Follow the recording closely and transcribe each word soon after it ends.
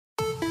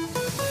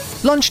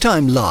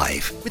Lunchtime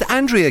Live with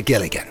Andrea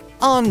Gilligan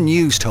on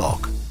News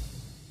Talk.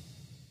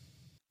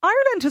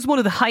 Ireland has one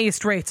of the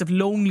highest rates of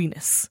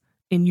loneliness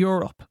in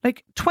Europe.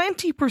 Like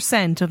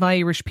 20% of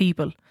Irish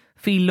people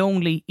feel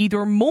lonely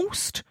either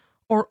most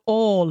or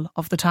all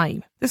of the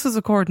time. This is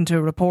according to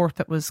a report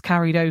that was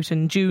carried out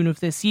in June of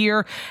this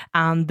year,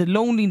 and the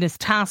Loneliness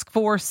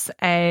Taskforce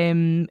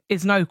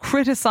is now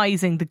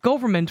criticising the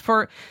government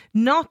for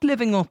not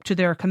living up to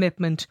their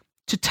commitment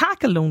to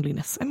tackle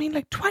loneliness. I mean,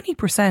 like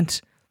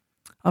 20%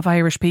 of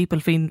Irish people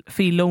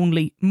feel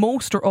lonely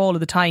most or all of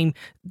the time.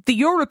 The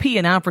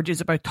European average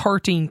is about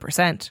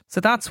 13%.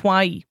 So that's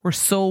why we're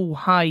so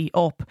high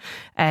up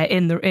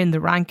in the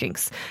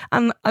rankings.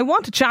 And I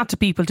want to chat to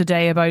people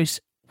today about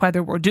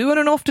whether we're doing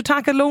enough to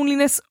tackle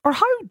loneliness, or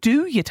how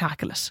do you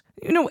tackle it?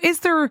 You know, is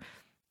there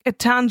a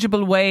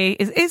tangible way?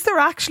 Is there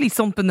actually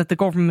something that the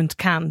government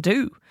can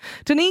do?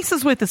 Denise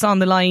is with us on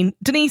the line.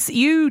 Denise,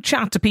 you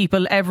chat to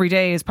people every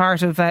day as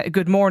part of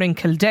Good Morning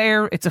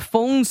Kildare. It's a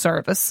phone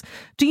service.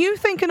 Do you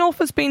think enough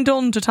has been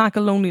done to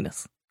tackle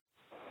loneliness?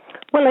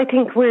 Well, I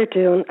think we're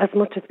doing as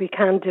much as we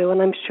can do,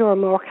 and I'm sure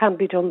more can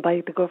be done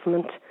by the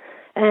government.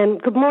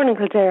 Good Morning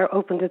Kildare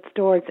opened its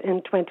doors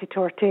in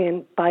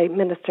 2013 by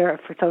Minister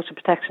for Social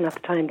Protection at the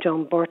time,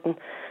 John Burton,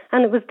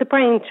 and it was the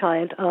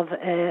brainchild of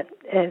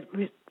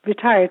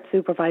retired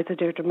supervisor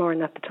Deirdre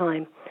Moran at the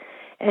time.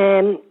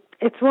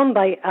 It's run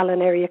by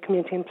Allen Area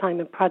Community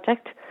Employment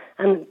Project,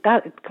 and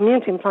that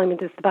community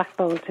employment is the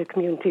backbone to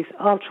communities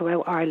all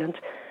throughout Ireland,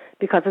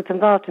 because it's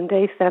involved in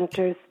day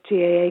centres,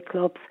 GAA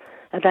clubs,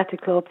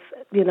 athletic clubs,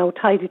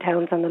 tidy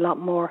towns and a lot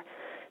more.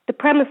 The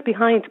premise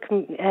behind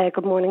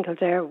Good Morning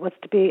Kildare was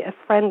to be a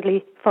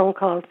friendly phone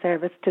call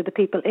service to the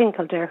people in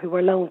Kildare who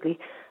were lonely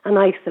and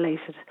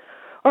isolated,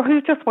 or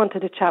who just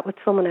wanted to chat with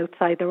someone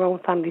outside their own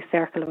family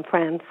circle and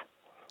friends.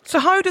 So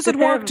how does it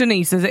work,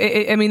 Denise?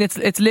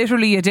 It's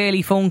literally a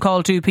daily phone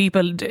call to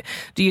people. Do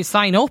you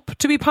sign up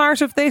to be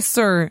part of this,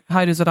 or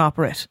how does it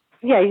operate?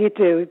 Yeah, you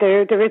do.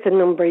 There is a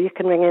number you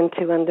can ring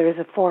into, and there is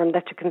a form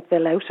that you can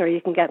fill out, or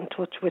you can get in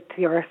touch with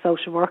your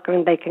social worker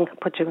and they can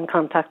put you in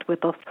contact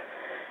with us.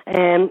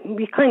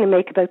 We kind of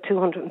make about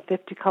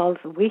 250 calls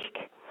a week.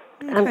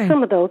 Okay. And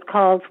some of those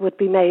calls would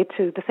be made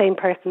to the same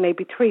person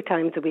maybe 3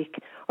 times a week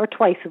or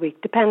twice a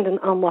week, depending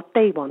on what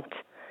they want.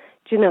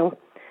 Do you know?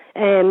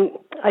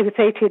 I would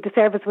say to you, the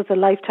service was a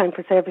lifetime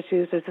for service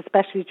users,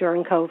 especially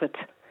during COVID,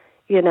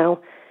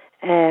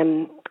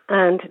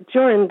 and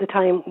during the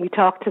time we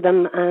talk to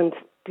them and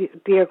the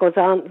year goes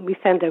on, we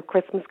send out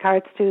Christmas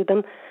cards to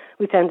them,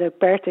 we send out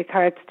birthday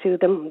cards to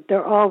them.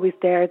 They're always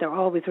there, they're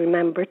always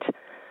remembered.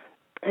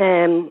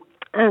 And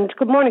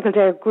Good Morning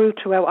Kildare grew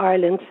throughout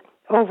Ireland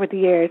over the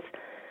years,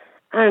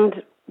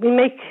 and we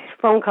make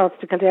phone calls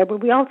to Kildare,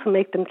 but we also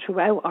make them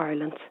throughout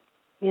Ireland.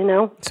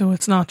 So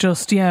it's not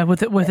just within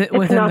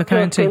the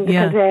county.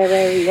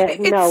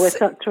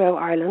 It's not throughout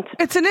Ireland.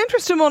 It's an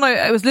interesting one.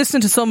 I was listening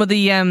to some of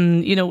the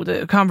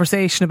the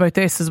conversation about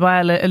this as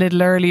well a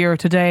little earlier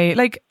today.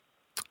 Like,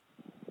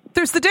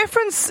 there's the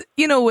difference,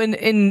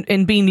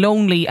 in being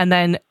lonely and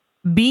then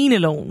being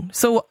alone.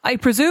 So I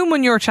presume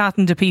when you're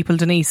chatting to people,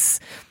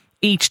 Denise,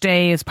 each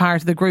day as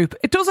part of the group,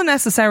 it doesn't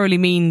necessarily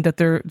mean that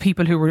they're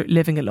people who are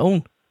living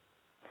alone.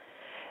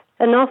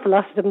 An awful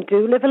lot of them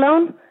do live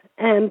alone.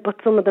 But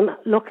some of them,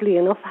 luckily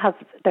enough, have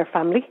their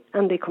family,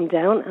 and they come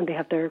down and they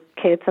have their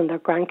kids and their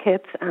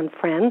grandkids and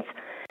friends.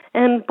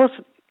 But,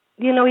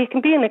 you can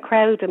be in a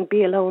crowd and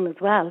be alone as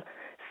well.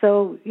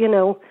 So,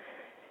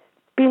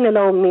 being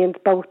alone means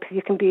both.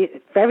 You can be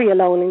very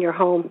alone in your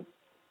home,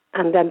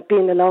 and then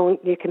being alone,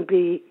 you can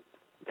be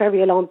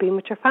very alone being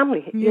with your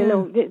family.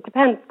 Yeah. It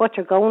depends what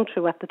you're going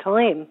through at the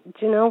time,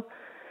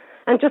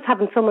 And just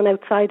having someone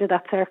outside of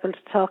that circle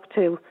to talk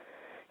to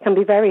can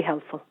be very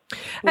helpful.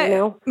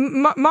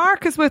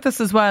 Mark is with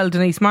us as well,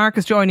 Denise. Mark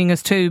is joining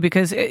us too,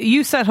 because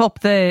you set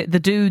up the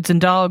Dudes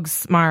and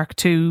Dogs, Mark,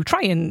 to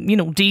try and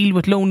deal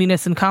with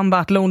loneliness and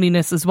combat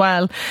loneliness as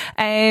well.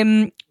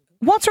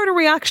 What sort of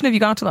reaction have you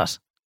got to that?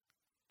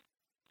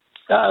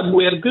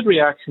 We had a good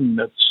reaction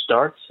at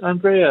start,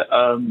 Andrea.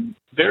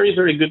 Very,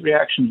 very good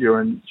reaction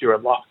during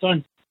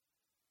lockdown.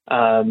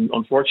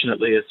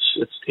 Unfortunately,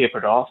 it's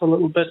tapered off a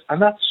little bit, and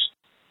that's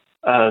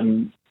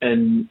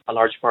in a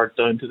large part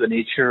down to the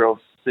nature of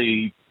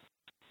the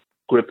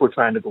group we're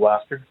trying to go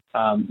after.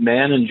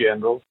 Men in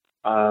general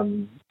are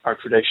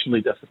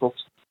traditionally difficult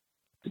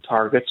to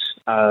target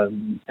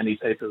any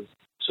type of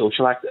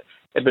social act.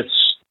 If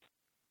it's,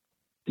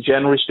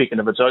 generally speaking,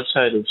 if it's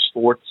outside of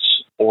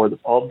sports or the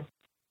pub,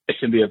 it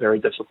can be a very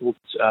difficult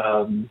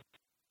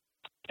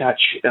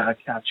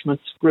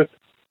catchment group.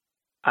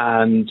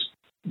 And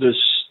the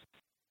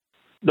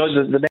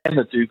men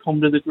that do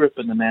come to the group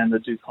and the men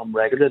that do come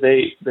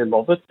regularly, they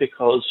love it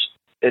because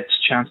it's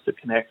a chance to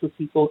connect with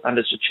people, and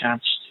it's a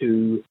chance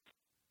to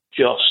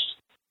just,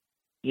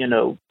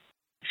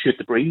 shoot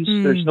the breeze.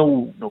 There's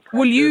no pressure.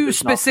 Will you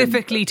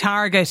specifically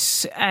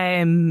target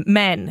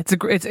men?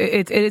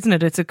 Isn't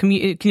it? It's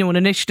an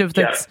initiative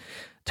that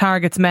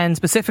targets men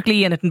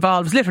specifically, and it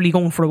involves literally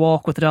going for a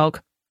walk with a dog.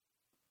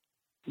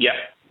 Yeah,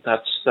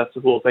 That's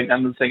the whole thing.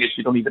 And the thing is,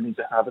 you don't even need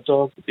to have a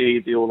dog.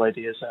 The whole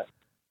idea is that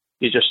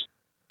you just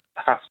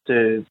have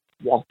to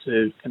want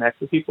to connect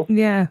with people.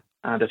 Yeah.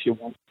 And if you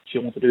want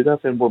to do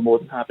that, then we're more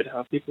than happy to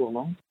have people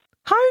along.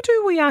 How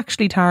do we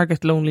actually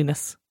target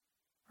loneliness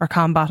or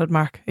combat it,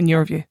 Mark, in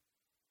your view?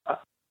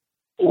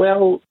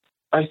 Well,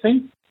 I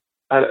think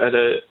at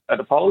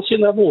a policy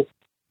level,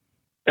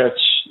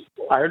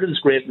 Ireland's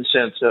great in the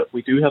sense that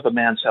we do have a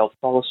men's health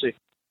policy,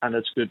 and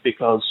it's good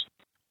because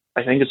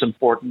I think it's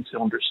important to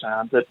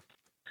understand that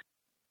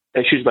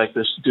issues like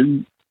this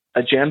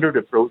a gendered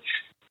approach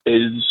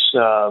is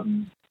a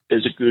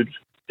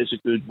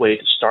good way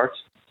to start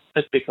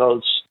it,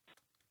 because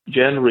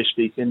generally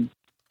speaking,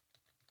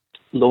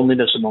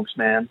 loneliness amongst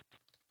men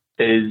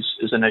is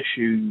an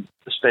issue,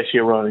 especially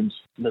around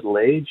middle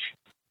age,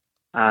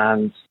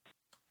 and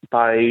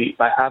by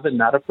having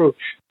that approach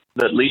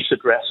that at least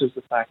addresses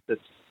the fact that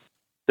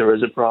there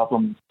is a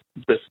problem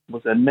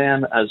within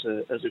men as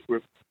a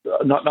group.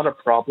 Not a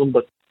problem,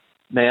 but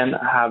men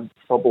have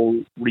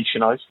trouble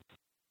reaching out.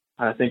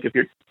 And I think if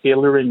you're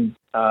tailoring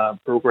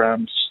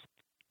programs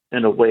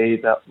in a way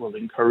that will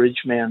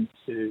encourage men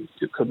to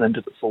come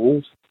into the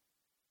fold,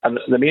 and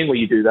the main way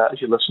you do that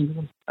is you listen to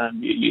them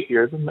and you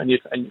hear them and you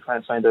try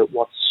and find out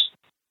what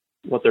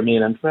their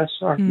main interests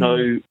are.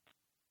 Now,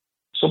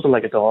 something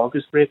like a dog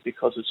is great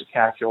because it's a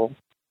catch-all,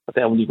 but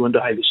then when you go into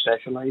highly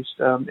specialised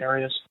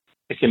areas,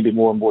 it can be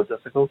more and more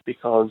difficult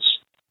because,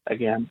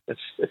 again,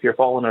 if you're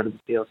falling out of the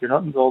tail, if you're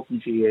not involved in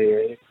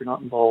GAA, if you're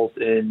not involved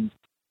in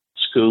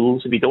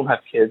schools, if you don't have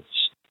kids,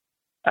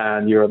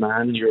 and you're a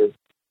man in your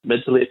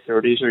mid to late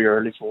 30s or your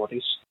early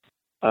 40s,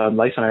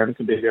 life in Ireland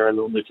can be a very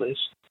lonely place.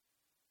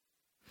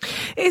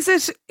 Is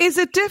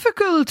it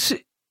difficult,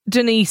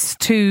 Denise,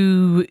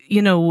 to,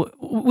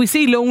 we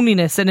see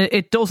loneliness and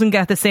it doesn't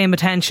get the same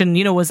attention,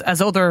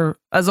 as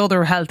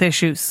other health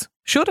issues?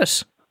 Should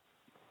it?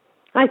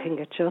 I think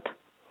it should.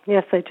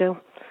 Yes, I do.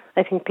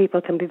 I think people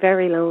can be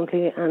very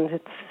lonely, and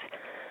it's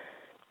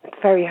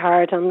very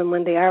hard on them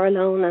when they are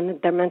alone,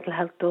 and their mental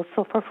health does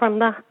suffer from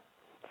that.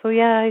 So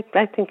yeah,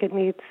 I think it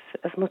needs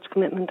as much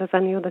commitment as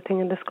any other thing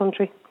in this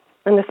country,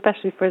 and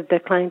especially for the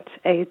client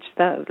age,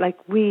 that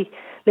we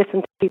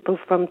listen to people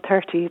from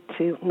 30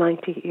 to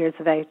 90 years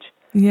of age.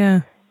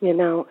 Yeah.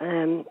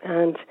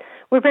 And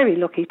we're very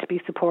lucky to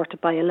be supported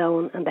by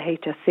Alone and the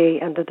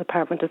HSC and the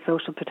Department of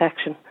Social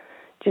Protection.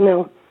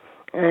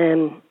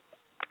 And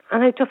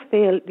I just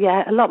feel,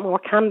 a lot more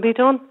can be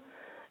done.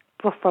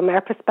 But from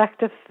our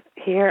perspective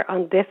here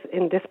in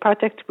this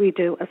project, we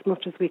do as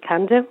much as we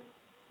can do.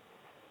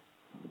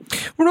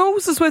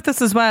 Rose is with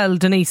us as well,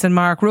 Denise and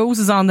Mark. Rose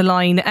is on the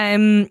line.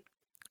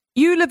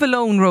 You live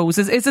alone, Rose.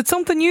 Is it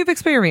something you've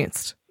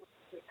experienced?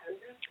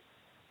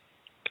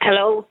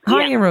 Hello.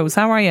 Hi, Rose.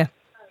 How are you?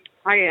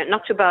 Hi,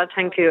 not too bad,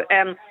 thank you.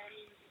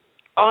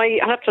 I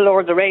have to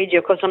lower the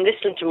radio because I'm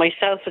listening to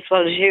myself as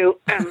well as you.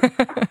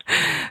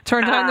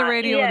 Turn down the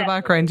radio in the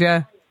background,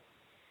 yeah.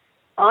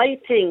 I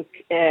think,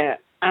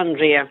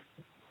 Andrea,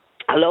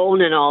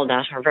 Alone and all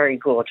that are very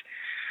good.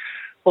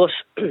 But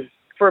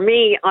for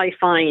me, I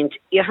find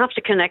you have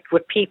to connect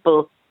with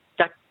people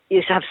that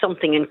you have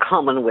something in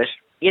common with.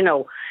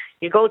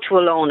 You go to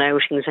Alone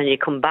outings and you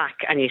come back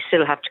and you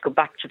still have to go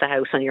back to the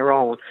house on your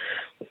own.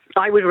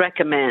 I would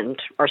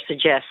recommend or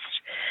suggest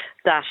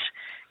that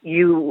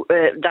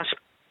that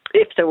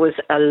if there was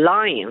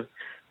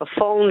a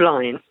phone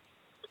line,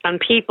 and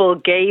people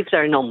gave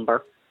their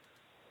number,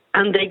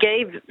 and they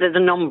gave the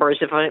numbers,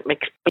 if I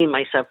explain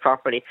myself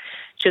properly,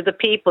 to the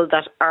people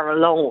that are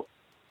alone,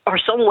 or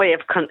some way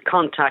of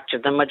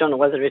contacting them. I don't know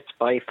whether it's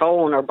by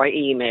phone or by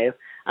email,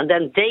 and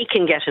then they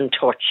can get in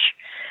touch.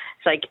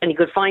 It's and you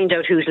could find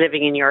out who's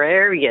living in your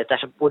area that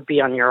would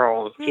be on your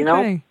own.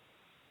 Okay.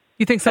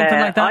 You think something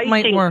like that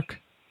might work?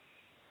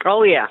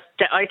 Oh yeah,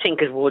 I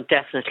think it would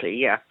definitely.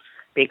 Yeah.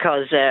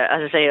 Because,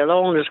 as I say,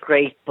 Alone is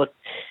great, but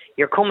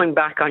you're coming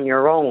back on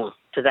your own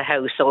to the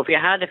house. So if you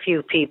had a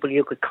few people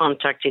you could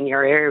contact in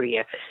your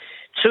area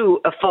through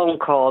a phone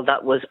call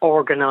that was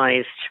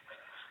organised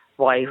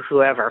by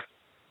whoever,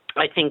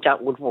 I think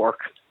that would work.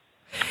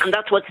 And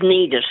that's what's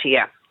needed,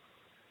 yeah.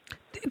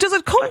 Does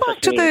it come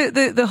back to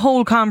the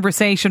whole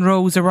conversation,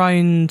 Rose,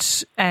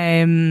 around,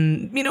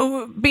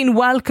 being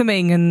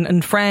welcoming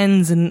and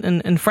friends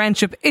and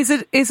friendship? Is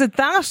it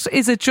that?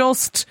 Is it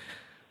just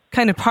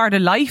kind of part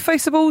of life, I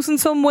suppose, in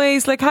some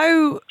ways?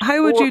 How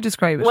would you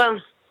describe it? Well,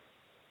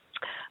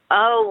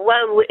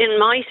 in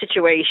my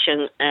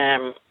situation,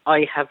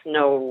 I have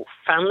no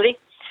family.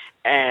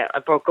 I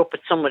broke up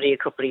with somebody a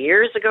couple of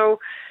years ago.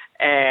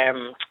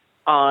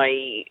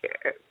 I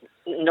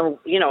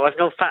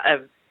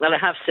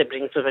have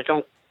siblings, but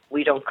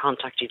we don't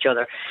contact each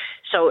other.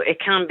 So it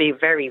can be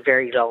very,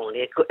 very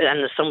lonely.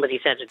 And as somebody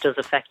said, it does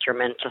affect your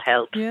mental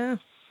health. Yeah.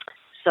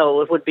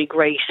 So it would be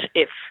great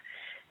if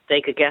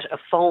they could get a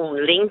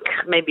phone link.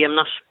 Maybe I'm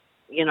not,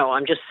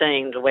 I'm just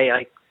saying the way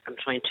I'm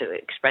trying to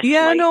express.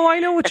 Yeah, no, I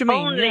know what you mean.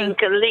 A phone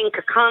link,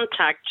 a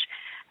contact,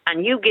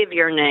 and you give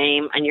your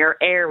name and your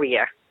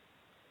area,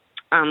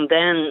 and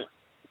then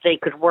they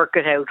could work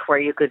it out where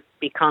you could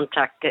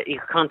contact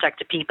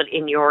the people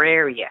in your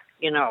area,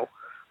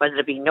 whether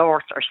it be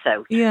north or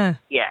south. Yeah.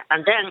 Yeah.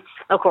 And then,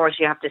 of course,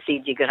 you have to see,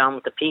 do you get on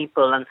with the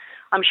people? And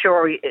I'm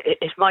sure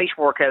it might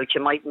work out.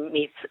 You might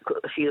meet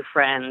a few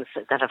friends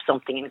that have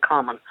something in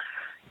common,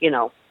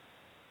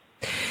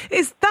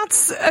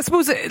 I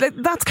suppose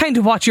that's kind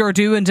of what you're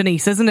doing,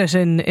 Denise, isn't it?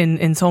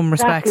 In some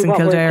respects, exactly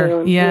in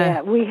Kildare.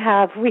 Yeah, we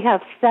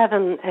have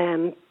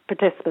 7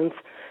 participants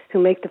who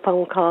make the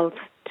phone calls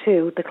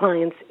to the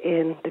clients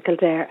in the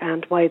Kildare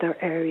and wider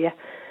area,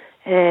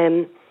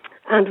 and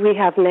we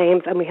have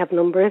names and we have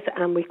numbers,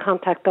 and we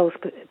contact those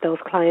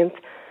clients.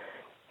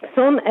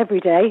 Some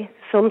every day,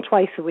 some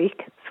twice a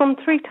week, some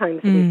 3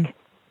 times a week,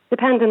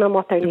 depending on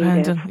what their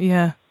need is.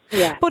 Yeah.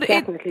 Yeah, but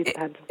definitely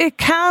depends. It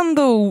can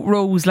though,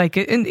 Rose, I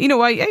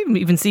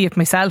even see it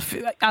myself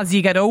as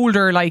you get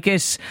older,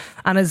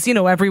 and as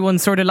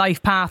everyone's sort of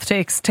life path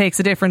takes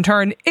a different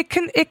turn. It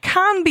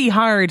can be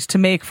hard to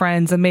make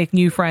friends and make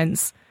new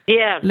friends.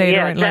 Yeah,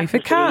 later in life,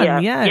 it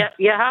can. Yeah,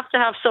 you have to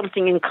have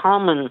something in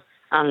common,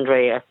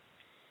 Andrea.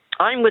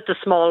 I'm with a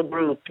small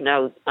group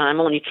now, and I'm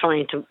only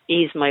trying to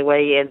ease my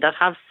way in that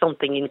have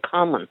something in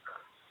common,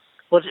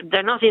 but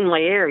they're not in my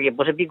area.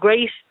 But it'd be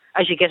great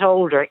as you get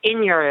older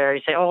in your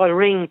area, say, I'll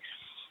ring,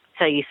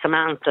 say,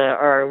 Samantha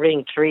or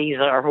ring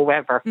Teresa or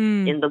whoever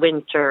in the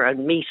winter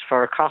and meet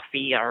for a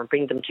coffee or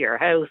bring them to your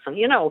house and,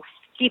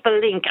 keep a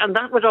link. And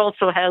that would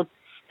also help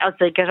as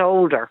they get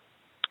older.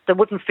 They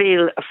wouldn't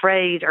feel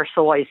afraid or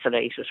so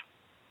isolated.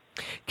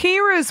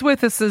 Ciara's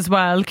with us as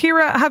well.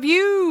 Ciara, have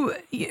you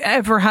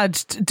ever had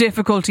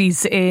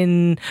difficulties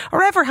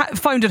or ever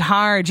found it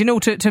hard,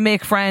 to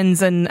make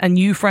friends and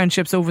new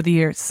friendships over the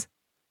years?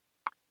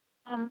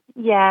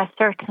 Yeah,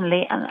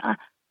 certainly. And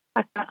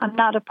I'm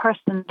not a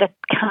person that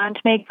can't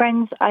make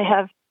friends. I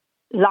have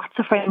lots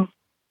of friends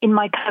in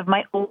my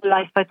old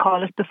life, I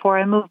call it, before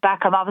I moved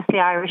back. I'm obviously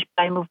Irish,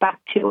 but I moved back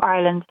to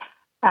Ireland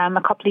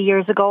a couple of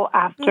years ago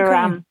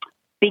after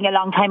being a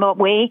long time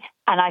away.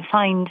 And I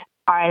find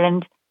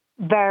Ireland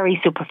very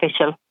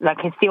superficial.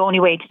 It's the only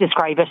way to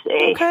describe it.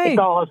 It's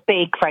all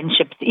fake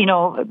friendships. They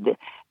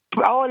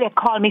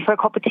call me for a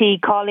cup of tea,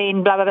 call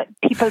in, blah, blah, blah.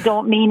 People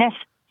don't mean it.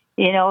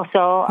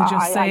 So I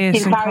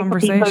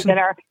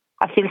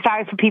feel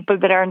sorry for people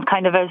that are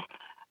kind of as,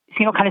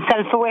 kind of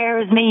self-aware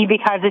as me,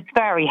 because it's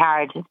very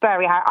hard. It's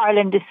very hard.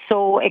 Ireland is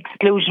so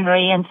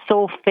exclusionary and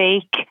so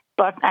fake.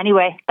 But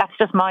anyway, that's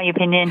just my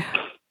opinion.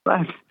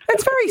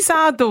 It's very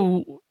sad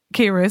though,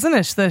 Ciara, isn't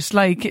it? That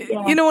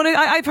and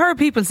I've heard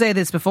people say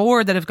this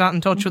before that have got in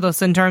touch with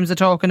us in terms of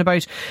talking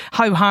about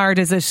how hard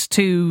is it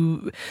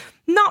to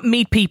not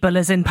meet people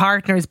as in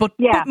partners, but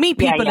meet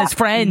people as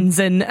friends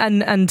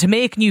and to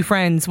make new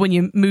friends when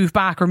you move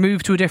back or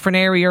move to a different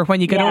area or when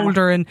you get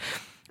older. And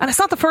it's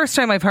not the first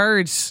time I've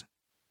heard,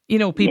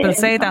 people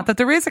say that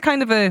there is a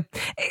kind of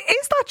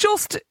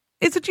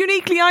is it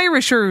uniquely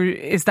Irish, or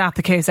is that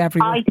the case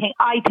everywhere?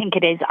 I think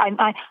it is.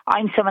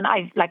 I'm someone,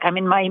 I'm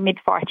in my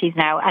mid-40s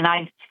now, and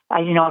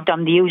I've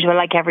done the usual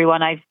like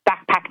everyone. I've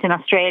backpacked in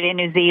Australia,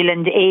 New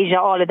Zealand, Asia,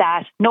 all of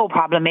that. No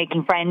problem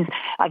making friends.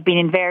 I've been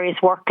in various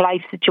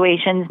work-life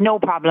situations. No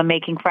problem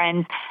making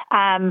friends.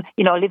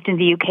 Lived in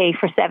the UK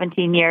for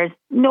 17 years.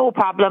 No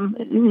problem.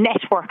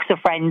 Networks of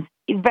friends.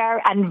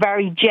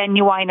 Very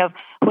genuine of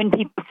when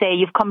people say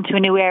you've come to a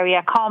new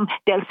area,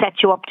 they'll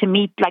set you up to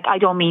meet. I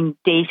don't mean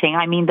dating.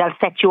 I mean, they'll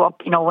set you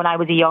up. When I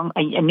was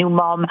a new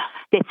mom,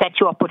 they'd set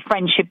you up with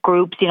friendship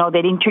groups.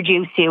 They'd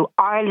introduce you.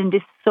 Ireland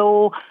is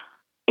so...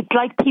 It's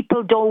like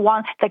people don't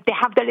want, they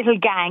have their little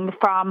gang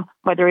from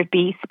whether it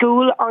be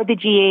school or the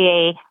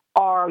GAA,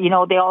 or,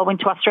 they all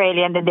went to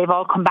Australia and then they've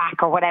all come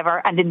back or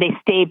whatever, and then they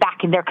stay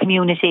back in their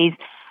communities.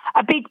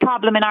 A big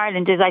problem in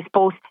Ireland is, I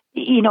suppose,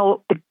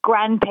 the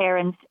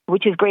grandparents,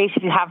 which is great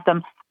if you have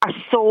them, are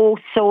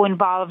so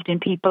involved in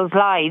people's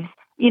lives,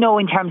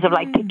 in terms of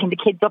picking the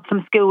kids up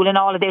from school and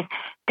all of this.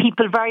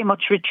 People very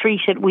much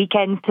retreat at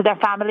weekends to their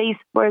families,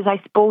 whereas I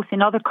suppose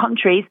in other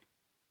countries,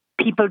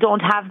 people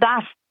don't have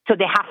that. So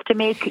they have to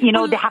make,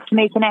 they have to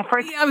make an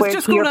effort. I was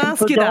just going to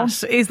ask you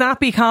that. Is that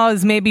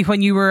because maybe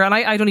when you were, and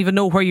I don't even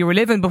know where you were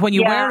living, but when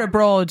you were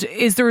abroad,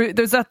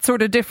 there's that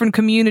sort of different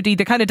community,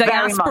 the kind of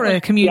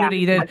diaspora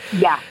community that,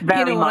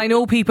 very much. I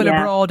know people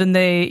abroad, and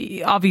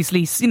they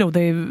obviously,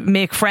 they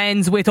make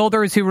friends with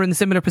others who are in a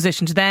similar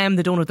position to them.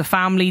 They don't have the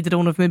family, they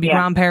don't have maybe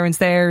grandparents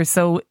there.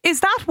 So is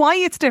that why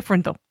it's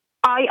different though?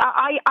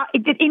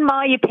 In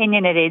my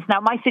opinion, it is. Now,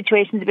 my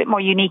situation is a bit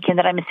more unique in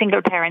that I'm a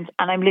single parent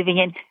and I'm living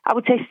in, I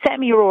would say,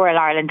 semi-rural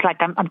Ireland.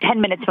 I'm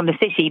 10 minutes from the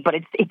city, but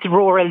it's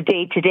rural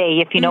day to day,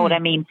 if you know what I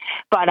mean.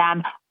 But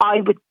I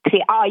would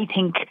say, I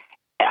think,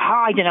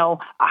 I don't know,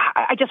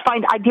 I just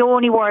find the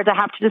only word I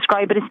have to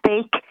describe it is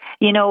fake.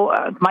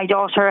 My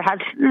daughter has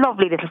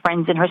lovely little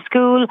friends in her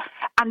school,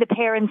 and the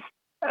parents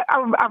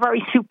are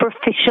very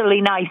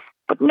superficially nice.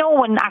 But no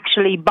one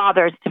actually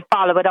bothers to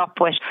follow it up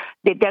with.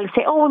 They'll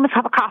say, we must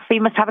have a coffee, we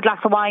must have a glass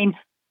of wine.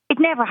 It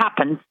never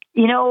happens,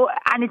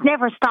 and it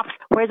never stops.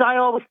 Whereas I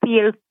always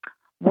feel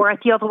were it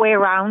the other way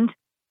around,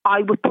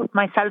 I would put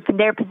myself in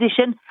their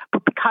position.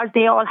 But because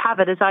they all have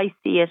it as I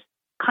see it,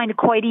 kind of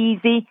quite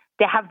easy.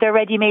 They have their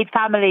ready-made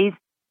families.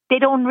 They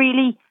don't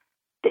really,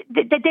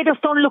 they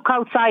just don't look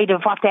outside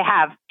of what they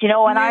have, you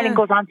know. And Ireland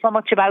goes on so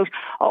much about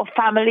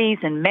families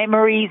and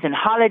memories and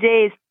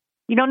holidays.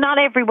 You know, not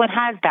everyone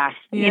has that,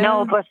 you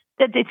know, but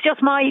it's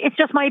just my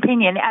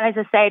opinion. And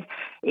as I said,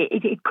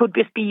 it could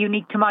just be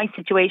unique to my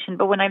situation.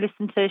 But when I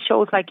listen to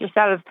shows like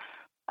yourself,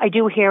 I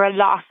do hear a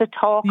lot of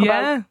talk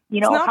about,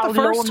 you know, it's not how the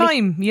first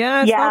time.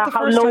 Yeah, it's not the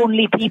how first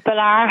lonely people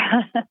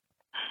are.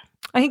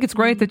 I think it's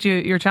great that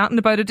you're chatting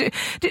about it.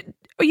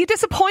 Are you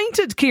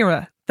disappointed,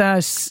 Ciara,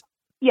 that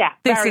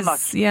very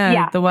much.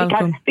 The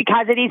welcome?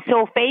 Because it is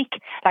so fake.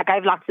 Like, I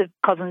have lots of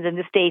cousins in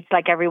the States,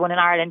 like everyone in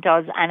Ireland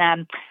does,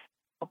 and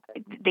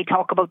they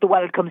talk about the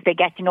welcomes they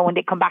get, you know, when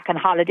they come back on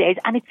holidays,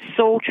 and it's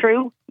so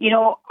true. You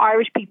know,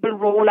 Irish people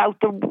roll out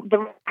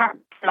the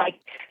like,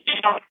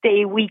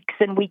 stay weeks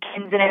and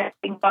weekends and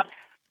everything, but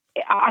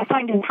I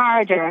find it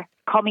harder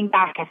coming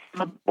back as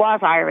someone who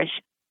was Irish,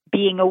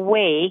 being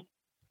away,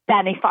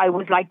 than if I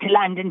was like to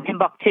land in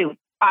Timbuktu.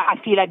 I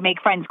feel I'd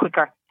make friends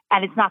quicker.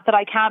 And it's not that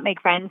I can't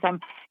make friends.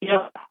 I'm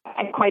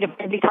quite a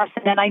friendly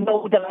person, and I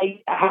know that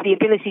I have the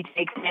ability to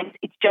make friends.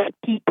 It's just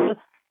people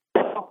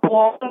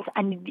walls,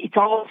 and it's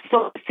all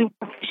so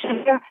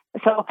superficial here.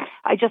 So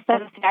I just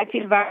said, I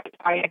feel very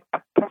sorry. Like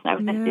that person I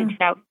was listening to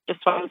now,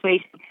 just while I was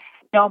waiting.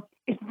 You know,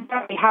 it's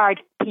very hard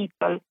for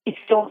people if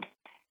you don't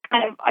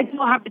I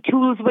don't have the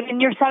tools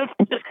within yourself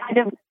to just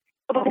kind of.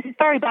 But it's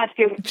very bad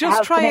for you.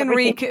 Just try and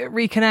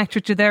reconnect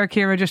with you there,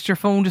 Ciara. Just your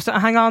phone. Just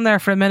hang on there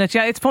for a minute.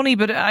 Yeah, it's funny,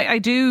 but I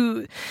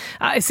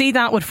see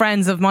that with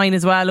friends of mine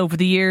as well over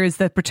the years,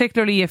 that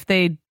particularly if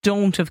they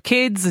don't have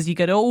kids as you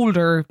get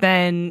older,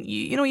 then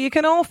you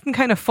can often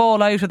kind of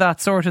fall out of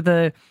that sort of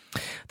the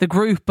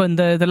group and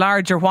the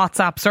larger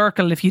WhatsApp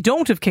circle if you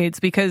don't have kids,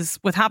 because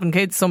with having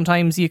kids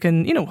sometimes you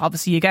can,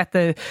 obviously you get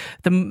the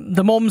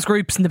mums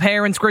groups and the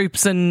parents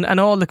groups and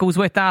all that goes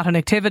with that and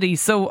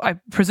activities. So I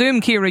presume,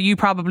 Ciara, you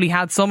probably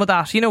had some of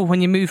that, when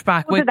you moved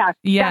back. That's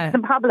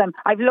the problem.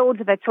 I've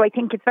loads of it, so I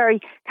think it's very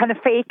kind of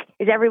fake.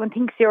 Is everyone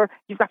thinks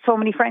you've got so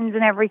many friends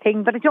and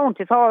everything, but I don't.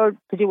 It's all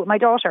to do with my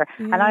daughter,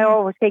 and I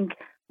always think,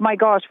 my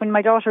gosh, when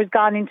my daughter has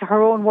gone into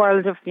her own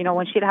world of,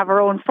 when she'll have her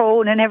own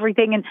phone and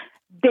everything, and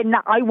then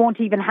I won't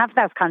even have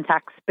those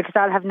contacts because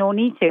I'll have no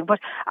need to. But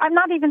I'm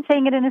not even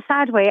saying it in a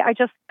sad way.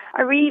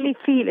 I really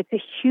feel it's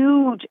a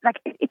huge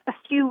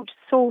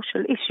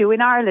social issue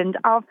in Ireland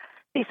of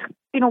this,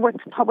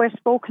 we're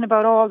spoken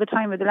about all the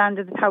time with the land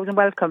of the thousand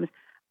welcomes.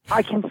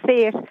 I can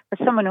say it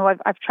as someone who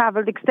I've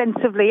travelled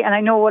extensively, and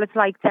I know what it's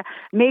like to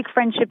make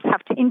friendships,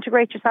 have to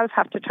integrate yourself,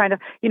 have to try to,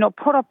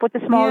 put up with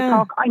the small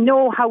talk. I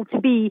know how to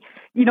be,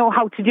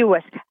 how to do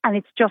it. And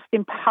it's just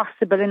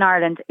impossible in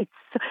Ireland. It's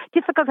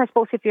difficult, I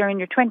suppose, if you're in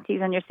your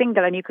 20s and you're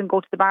single and you can go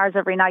to the bars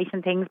every night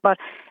and things. But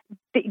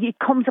it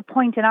comes a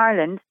point in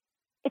Ireland,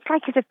 it's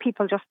like as if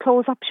people just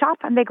close up shop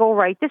and they go,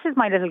 right, this is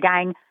my little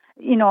gang,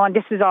 and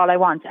this is all I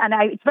want. And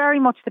it's very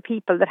much the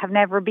people that have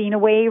never been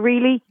away,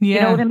 really. Yeah.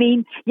 You know what I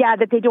mean? Yeah,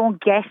 that they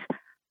don't get,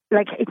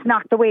 like, it's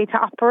not the way to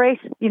operate,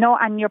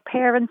 and your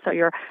parents or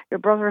your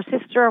brother or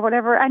sister or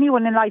whatever,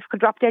 anyone in life could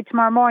drop dead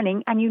tomorrow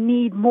morning, and you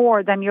need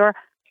more than your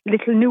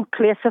little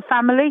nucleus of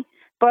family.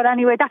 But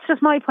anyway, that's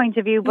just my point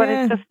of view. But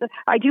it's just,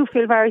 I do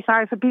feel very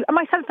sorry for people,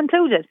 myself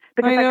included,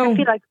 because I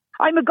feel like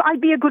I'd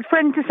be a good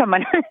friend to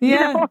someone.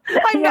 Yeah,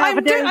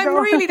 I'm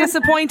really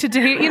disappointed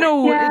to hear,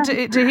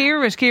 to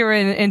hear it, Ciara,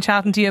 in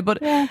chatting to you.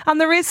 But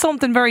and there is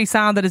something very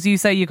sad that, as you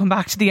say, you come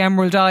back to the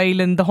Emerald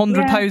Isle and the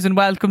 100,000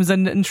 welcomes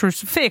and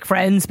fake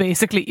friends,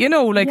 basically,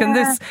 and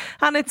this,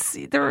 and it's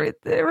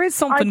there is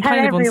something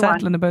kind of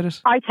unsettling about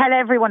it. I tell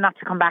everyone not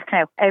to come back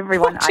now.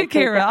 Everyone,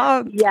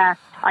 Ciara.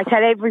 I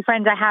tell every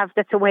friend I have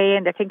that's away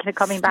and they're thinking of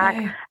coming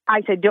back.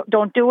 I said,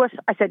 don't do it.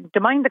 I said,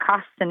 don't mind the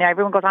costs, and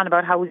everyone goes on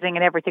about housing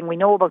and everything. We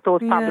know about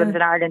those problems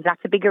in Ireland.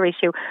 That's a bigger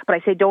issue. But I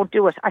say, don't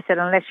do it. I said,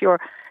 unless you're,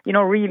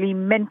 really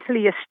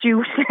mentally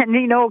astute and,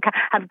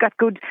 have got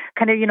good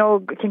kind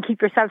of, can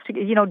keep yourself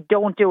together,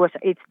 don't do it.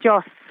 It's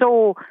just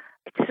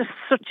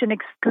such an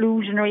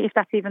exclusionary, if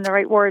that's even the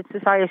right word,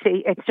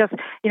 society. It's just,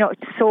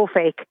 it's so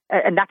fake.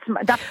 And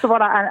that's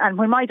what and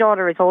when my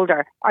daughter is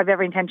older, I've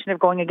every intention of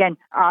going again.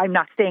 I'm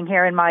not staying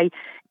here in my,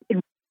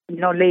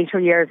 later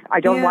years.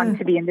 I don't want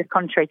to be in this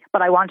country,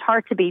 but I want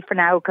her to be for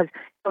now, because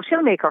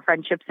she'll make her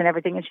friendships and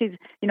everything, and she's,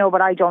 but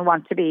I don't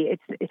want to be.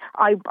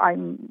 I'm,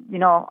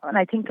 and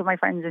I think of my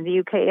friends in the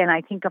UK, and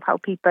I think of how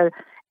people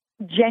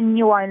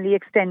genuinely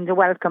extend a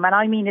welcome, and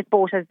I mean it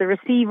both as the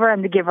receiver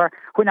and the giver.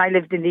 When I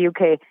lived in the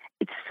UK,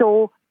 it's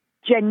so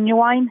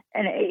genuine,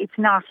 and it's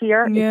not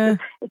here.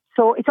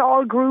 It's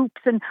all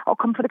groups and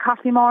come for the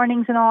coffee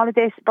mornings and all of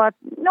this, but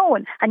no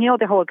one. And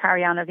the whole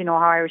carry on of how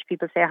Irish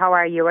people say, how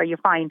are you? Are you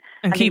fine?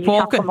 And keep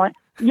walking.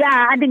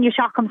 And then you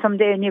shock them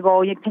someday and you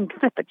think,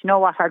 flip it, you know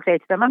what, I'll say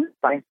to them, I'm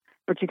fine.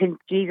 but you think,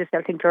 Jesus,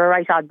 they'll think you're a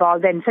right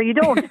oddball then. So you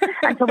don't.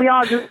 And so we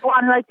all just go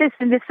on like this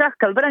in this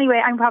circle. But anyway,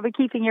 I'm probably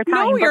keeping your time.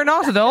 No, you're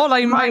not at all.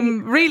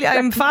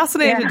 I'm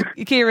fascinated,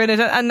 Kieran,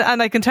 and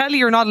I can tell you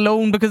you're not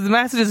alone, because the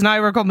messages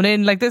now are coming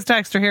in, like this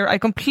texter here. I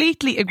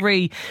completely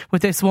agree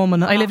with this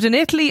woman. I lived in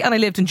Italy and I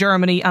lived in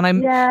Germany, and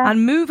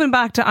and moving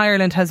back to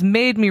Ireland has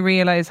made me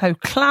realise how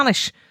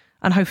clannish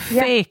and how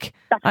fake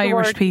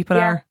Irish people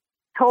are.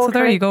 Totally, so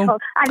there you go.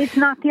 And it's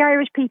not the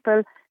Irish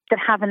people that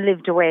haven't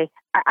lived away.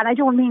 And I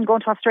don't mean going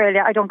to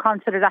Australia. I don't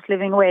consider that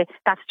living away.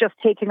 That's just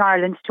taking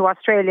Ireland to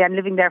Australia and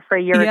living there for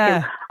a year or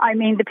two. I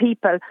mean the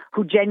people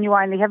who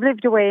genuinely have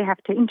lived away,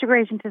 have to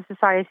integrate into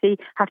society,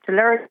 have to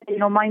learn,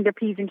 mind their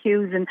P's and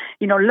Q's, and,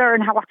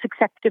 learn what's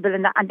acceptable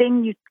and that. And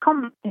then you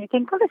come and you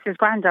think, well, this is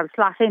grand, I'll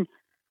slot in.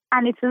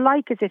 And it's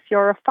like as if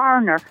you're a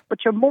foreigner, but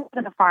you're more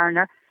than a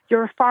foreigner.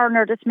 You're a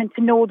foreigner that's meant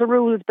to know the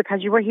rules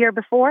because you were here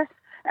before.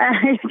 But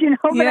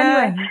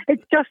anyway,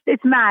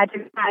 it's mad.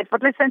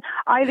 But listen,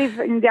 I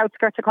live in the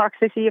outskirts of Cork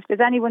City. If there's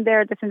anyone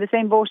there that's in the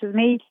same boat as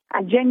me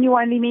and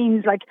genuinely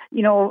means,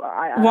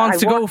 wants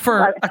to go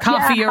for a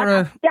coffee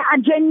and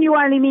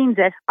genuinely means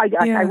it.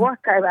 I work.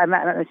 I'm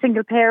a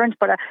single parent,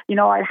 but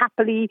I'd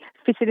happily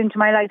fit it into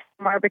my life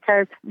somewhere,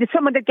 because there's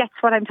someone that gets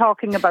what I'm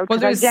talking about.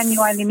 Well, I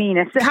genuinely mean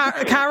it.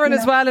 Karen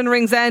as well in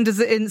Ringsend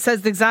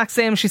says the exact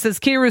same. She says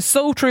Ciara is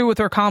so true with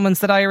her comments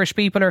that Irish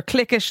people are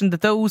cliquish, and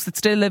that those that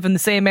still live in the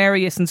same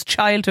area since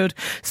childhood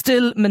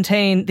still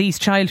maintain these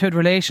childhood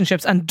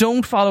relationships and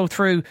don't follow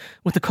through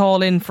with the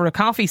call in for a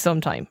coffee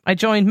sometime. I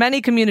joined many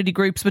community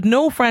groups, but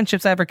no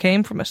friendships ever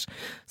came from it.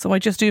 So I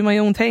just do my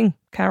own thing.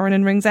 Karen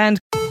in Ringsend.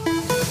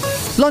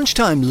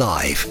 Lunchtime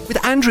Live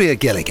with Andrea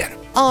Gilligan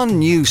on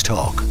News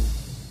Talk.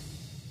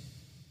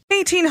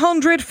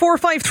 1800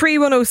 453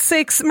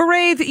 106.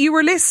 Mairead, you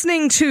were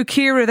listening to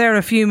Ciara there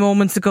a few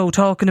moments ago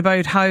talking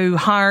about how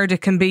hard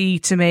it can be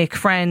to make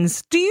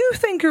friends. Do you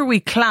think are we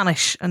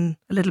clannish and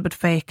a little bit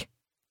fake?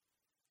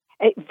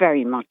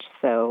 Very much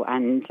so,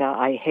 and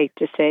I hate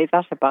to say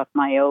that about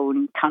my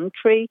own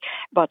country,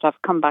 but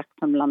I've come back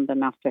from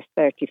London after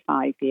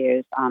 35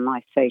 years, and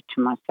I say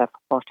to myself,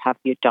 what have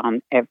you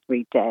done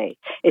every day?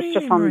 It's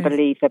just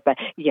unbelievable.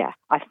 Yeah,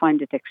 I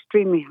find it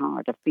extremely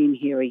hard. I've been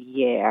here a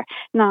year.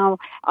 Now,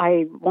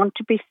 I want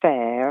to be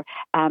fair.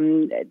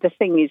 The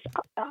thing is,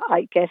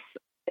 I guess,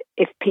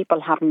 if people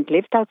haven't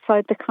lived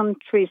outside the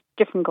country, it's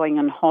different going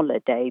on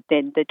holiday.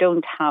 They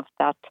don't have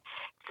that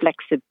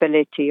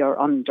flexibility or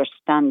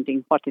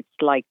understanding what it's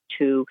like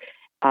to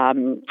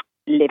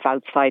live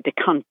outside the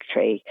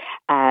country,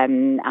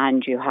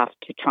 and you have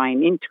to try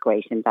and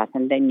integrate in that,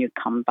 and then you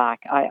come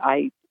back.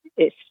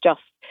 It's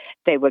just,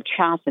 they will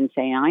chat and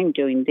say, I'm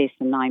doing this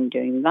and I'm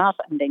doing that,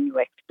 and then you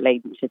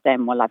explain to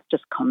them, well, I've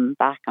just come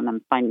back and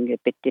I'm finding it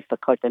a bit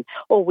difficult, and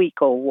we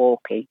go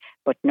walking,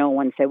 but no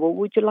one say, well,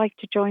 would you like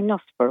to join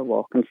us for a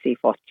walk and see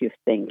what you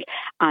think?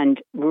 And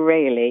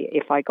really,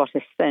 if I got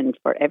a cent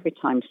for every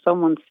time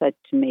someone said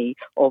to me,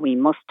 we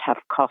must have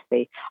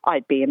coffee,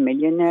 I'd be a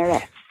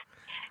millionaire.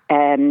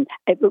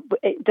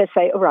 They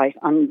say, all right,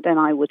 and then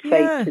I would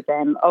say to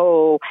them,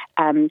 well,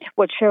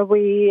 shall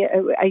we,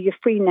 are you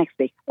free next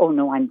week? Oh,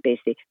 no, I'm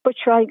busy. But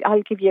sure,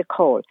 I'll give you a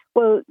call.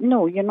 Well,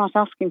 no, you're not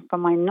asking for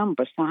my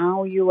number, so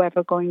how are you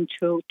ever going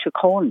to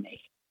call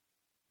me?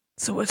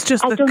 So it's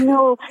just, I don't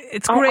know.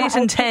 It's great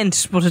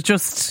intent, but it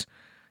just,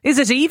 is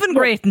it even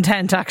great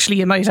intent, actually,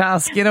 you might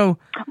ask, Well,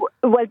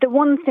 the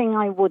one thing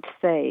I would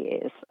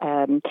say is,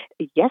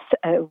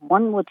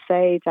 one would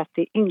say that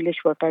the English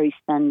were very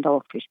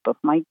standoffish, but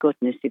my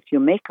goodness, if you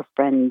make a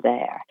friend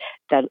there,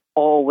 they'll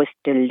always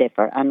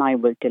deliver, and I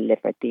will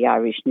deliver. The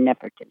Irish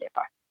never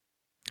deliver.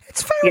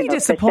 It's very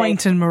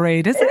disappointing,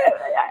 Mairead, isn't it?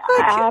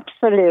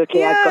 Absolutely.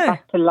 Yeah. I'd go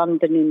back to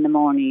London in the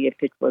morning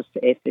if it was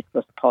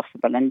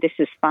possible. And this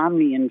is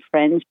family and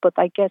friends, but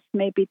I guess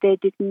maybe they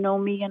didn't know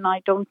me and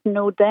I don't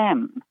know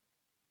them.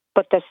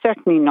 But they're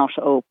certainly not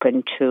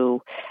open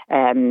to,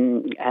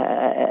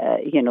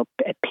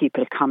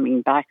 people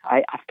coming back.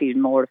 I feel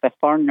more of a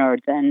foreigner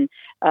than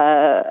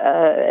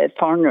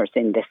foreigners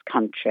in this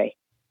country.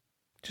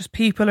 Just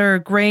people are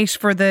great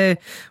for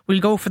we'll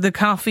go for the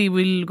coffee,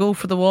 we'll go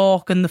for the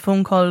walk, and the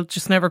phone call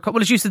just never comes.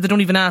 Well, as you said, they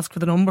don't even ask for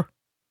the number.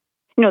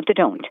 No, they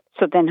don't.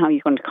 So then how are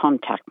you going to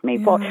contact me?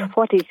 Yeah.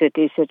 What is it?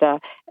 Is it a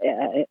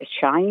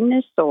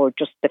shyness, or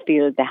just the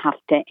feel they have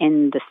to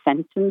end the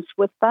sentence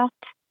with that?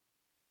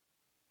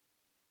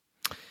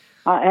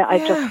 I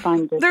just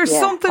find it... There's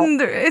something...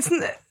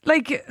 Isn't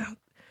like...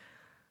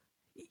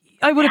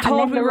 I would have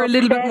thought we were a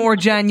little bit more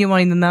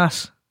genuine than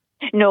that.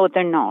 No,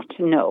 they're not.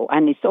 No,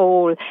 and it's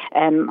all.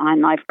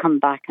 And I've come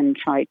back and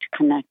tried to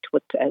connect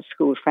with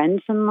school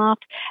friends and that.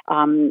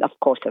 Of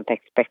course, I've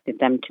expected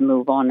them to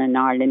move on, and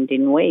Ireland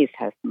in ways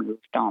has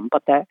moved on.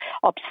 But they're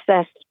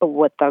obsessed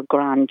with their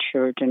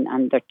grandchildren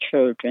and their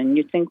children.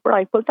 You think,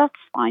 right? Well, that's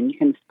fine. You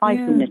can 5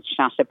 minutes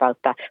chat about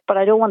that. But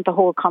I don't want the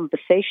whole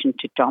conversation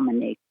to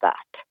dominate that.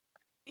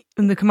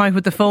 And they come out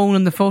with the phone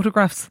and the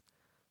photographs.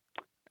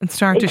 and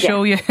start to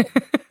show you.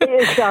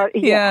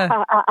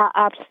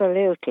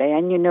 Absolutely.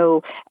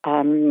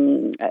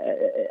 And,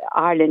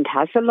 Ireland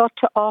has a lot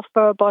to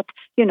offer, but,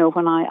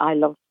 when I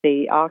love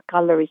the art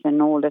galleries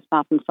and all of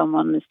that, and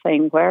someone is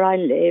saying where I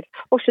live,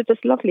 there's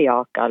lovely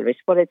art galleries,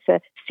 but it's a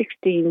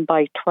 16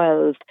 by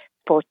 12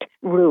 foot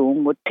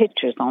room with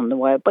pictures on the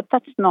wall, but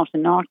that's not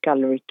an art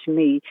gallery to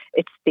me.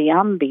 It's the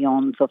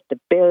ambience of the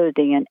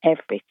building and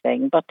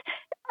everything. But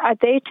are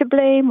they to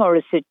blame, or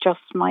is it just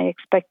my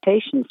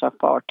expectations are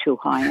far too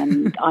high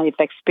and I've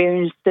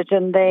experienced it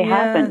and they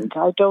haven't?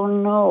 I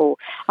don't know.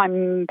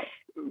 I'd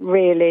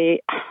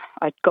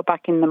go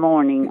back in the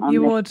morning on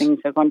you these would. things.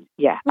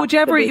 Would you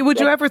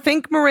ever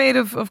think, Mairead,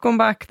 of going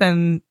back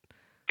then?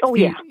 Oh,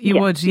 yeah. You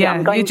would, yeah.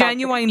 You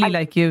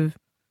genuinely,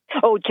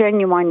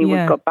 genuinely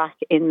would go back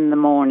in the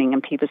morning,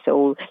 and people say,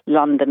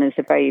 London is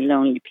a very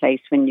lonely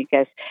place when you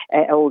get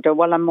older.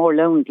 Well, I'm more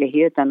lonely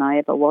here than I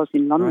ever was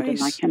in London,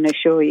 right. I can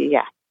assure you,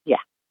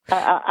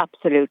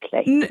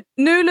 absolutely.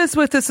 Nuala's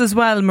with us as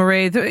well,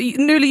 Mairead.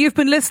 Nuala, you've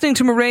been listening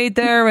to Mairead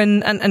there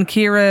and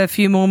Ciara a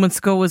few moments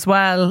ago as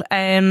well.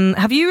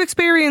 Have you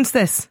experienced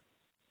this?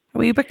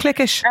 Are you a bit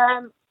cliquish?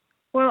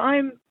 Well,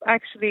 I'm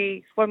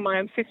actually,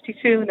 I'm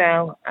 52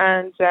 now,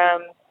 and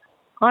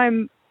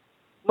I'm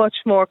much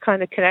more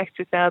kind of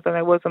connected now than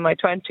I was in my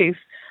 20s.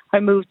 I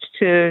moved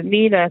to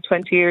Nina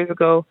 20 years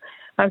ago.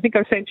 I think I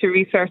was saying to a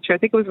researcher, I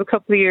think it was a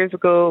couple of years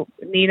ago,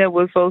 Nina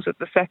was voted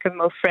the second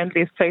most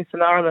friendliest place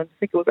in Ireland. I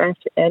think it was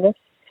after Ennis.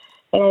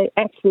 And I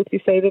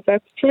absolutely say that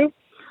that's true.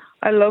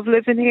 I love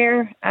living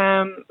here.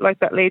 Like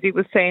that lady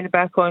was saying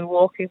about going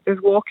walking.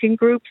 There's walking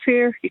groups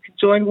here. You can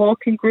join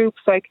walking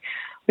groups. Like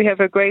we have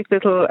a great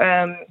little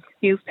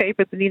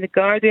newspaper, the Nina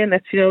Guardian,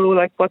 that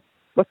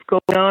what's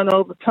going on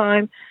all the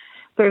time.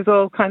 There's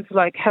all kinds of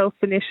health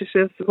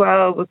initiatives as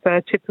well with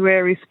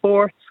Tipperary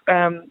Sports,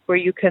 where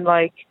you can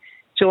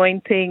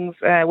join things,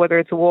 whether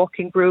it's a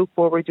walking group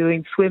or we're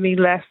doing swimming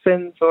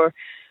lessons, or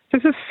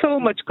there's just so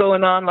much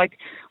going on. Like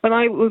when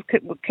I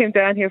came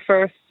down here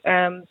first,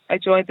 I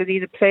joined the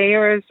Nina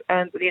Players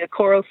and the Nina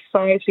Choral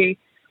Society,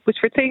 which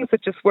were things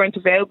that just weren't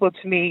available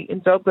to me in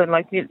Dublin.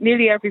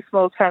 Nearly every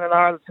small town in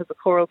Ireland has a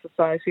choral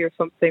society or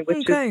something,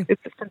 which is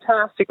it's a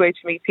fantastic way to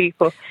meet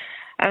people.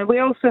 And we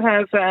also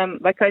have,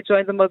 I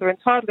joined the Mother and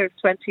Toddlers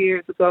 20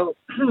 years ago,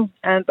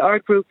 and our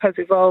group has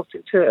evolved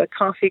into a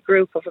coffee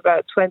group of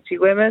about 20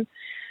 women.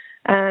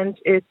 And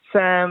it's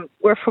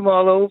we're from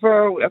all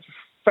over. We have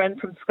a friend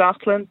from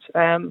Scotland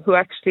who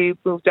actually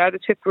moved out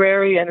of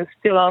Tipperary and is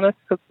still on it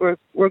because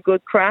we're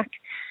good crack.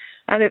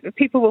 And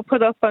people will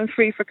put up on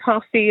Free for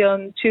Coffee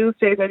on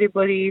Tuesdays,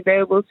 anybody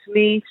available to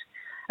meet.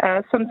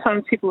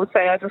 Sometimes people will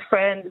say, I have a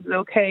friend, is it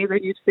okay, they're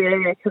new to the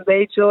area, can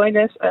they join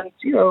it? And,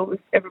 if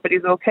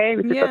everybody's okay,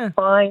 we said that's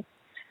fine.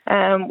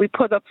 We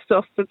put up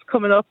stuff that's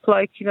coming up,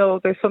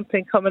 there's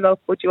something coming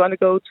up, would you want to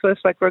go to it?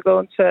 We're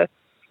going to,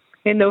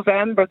 in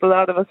November, a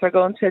lot of us are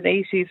going to an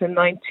 80s and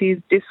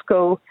 90s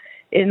disco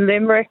in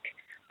Limerick.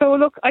 So,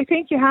 look, I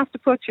think you have to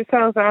put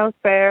yourself out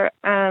there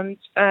and,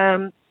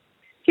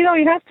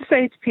 you have to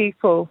say to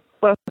people,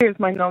 well, here's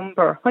my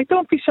number.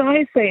 Don't be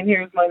shy saying,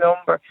 here's my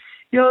number.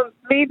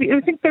 Maybe I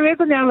think there is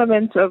an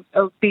element of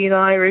being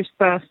Irish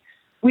that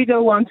we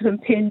don't want to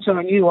impinge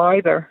on you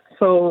either.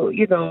 So,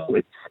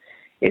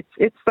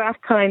 it's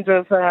that kind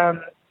of,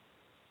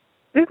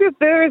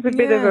 there is a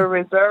bit of a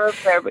reserve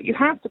there, but you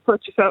have to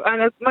put yourself,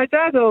 and as my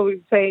dad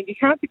always saying, you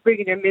can't be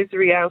bringing your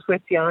misery out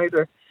with you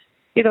either.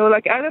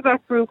 Out of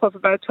that group of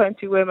about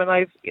 20 women,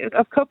 I've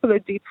a couple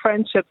of deep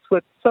friendships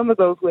with some of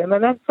those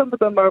women, and some of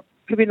them are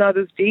maybe not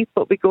as deep,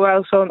 but we go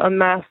out en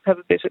masse to have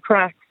a bit of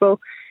crack. So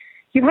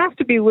you have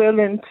to be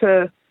willing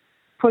to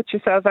put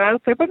yourself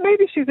out there, but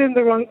maybe she's in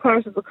the wrong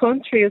part of the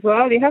country as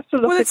well. You have to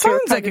look. Well, it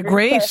sounds like a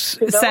great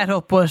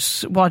setup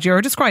with what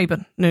you're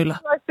describing,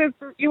 Nuala.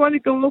 You want to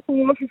go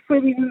open water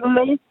swimming in the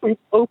lake with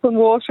open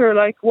water,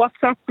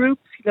 WhatsApp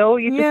groups.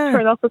 You just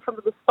turn up at some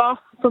of the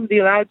spots,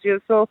 somebody will add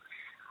you. So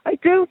I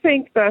do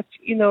think that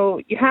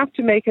you have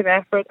to make an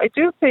effort. I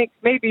do think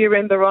maybe you're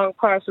in the wrong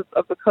part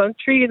of the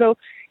country.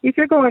 If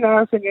you're going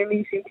out and you're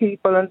meeting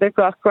people and they've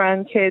got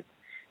grandkids,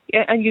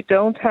 and you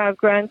don't have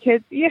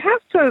grandkids, you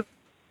have to,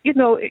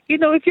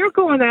 if you're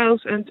going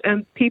out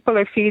and people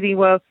are feeling,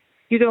 well,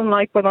 you don't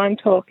like what I'm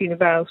talking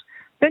about,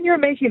 then you're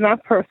making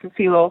that person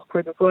feel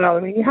awkward as well. I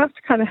mean, you have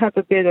to kind of have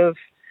a bit of,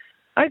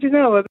 a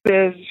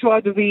bit of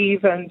joie de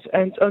vivre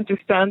and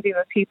understanding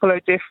that people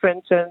are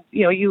different, and,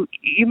 you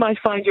might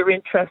find your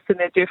interest in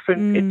a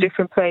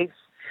different place.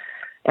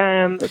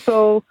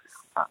 So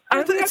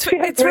it's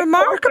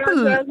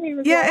remarkable.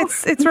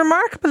 It's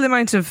remarkable the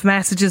amount of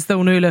messages,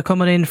 though, Nuala,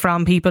 coming in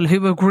from people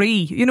who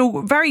agree,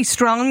 very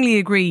strongly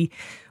agree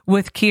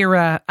with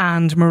Ciara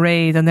and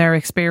Mairead and their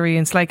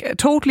experience. Like,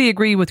 totally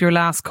agree with your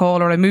last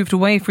caller. I moved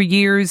away for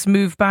years,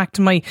 moved back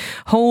to my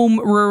home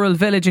rural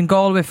village in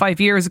Galway 5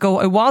 years ago.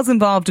 I was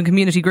involved in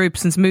community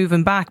groups since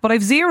moving back, but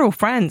I've zero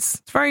friends.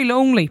 It's very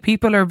lonely.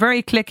 People are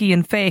very cliquey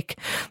and fake.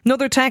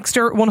 Another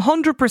texter,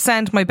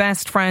 100% my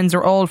best friends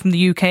are all from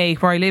the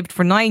UK, where I lived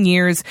for 9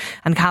 years,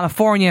 and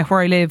California,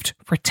 where I lived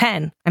for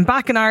 10. I'm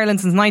back in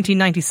Ireland since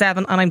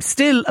 1997 and I'm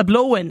still a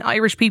blow-in.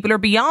 Irish people are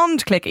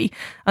beyond cliquey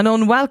and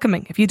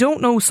unwelcoming. If you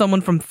don't know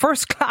someone from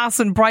first class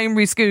in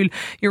primary school,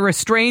 you're a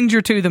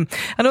stranger to them.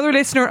 Another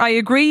listener, I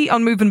agree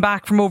on moving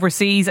back from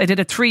overseas. I did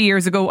it 3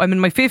 years ago. I'm in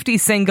my 50s,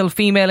 single,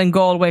 female in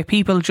Galway.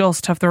 People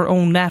just have their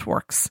own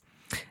networks.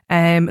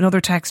 Another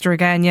texter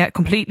again, yeah,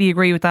 completely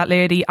agree with that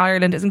lady.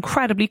 Ireland is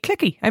incredibly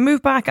cliquey. I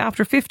moved back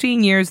after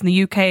 15 years in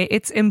the UK.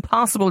 It's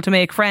impossible to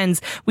make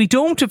friends. We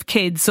don't have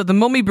kids, so the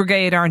mummy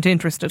brigade aren't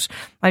interested.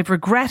 I've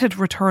regretted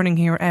returning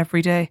here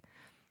every day.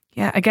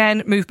 Yeah,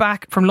 again, moved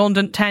back from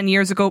London 10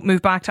 years ago,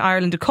 moved back to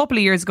Ireland a couple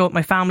of years ago with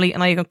my family,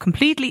 and I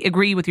completely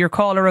agree with your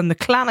caller on the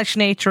clannish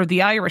nature of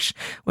the Irish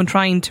when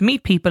trying to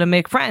meet people and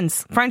make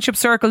friends. Friendship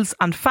circles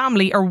and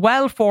family are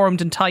well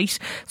formed and tight,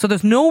 so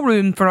there's no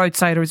room for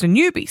outsiders and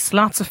newbies.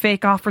 Lots of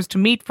fake offers to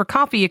meet for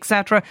coffee,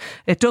 etc.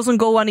 It doesn't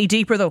go any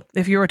deeper though.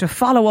 If you were to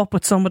follow up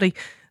with somebody,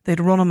 they'd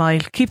run a mile.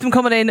 Keep them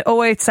coming in,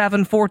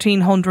 087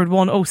 1400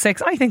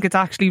 106. I think it's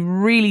actually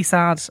really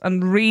sad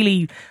and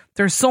really,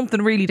 there's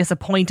something really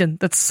disappointing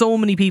that so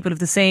many people have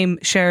the same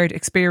shared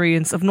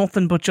experience of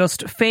nothing but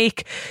just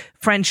fake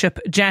friendship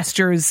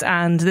gestures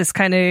and this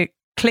kind of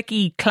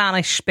cliquey,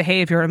 clannish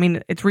behaviour. I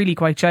mean, it's really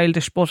quite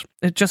childish, but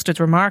it's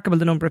remarkable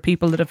the number of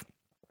people that have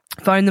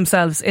found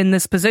themselves in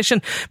this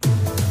position.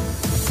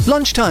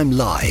 Lunchtime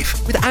Live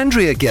with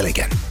Andrea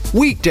Gilligan.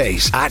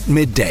 Weekdays at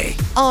midday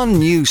on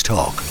News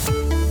Talk.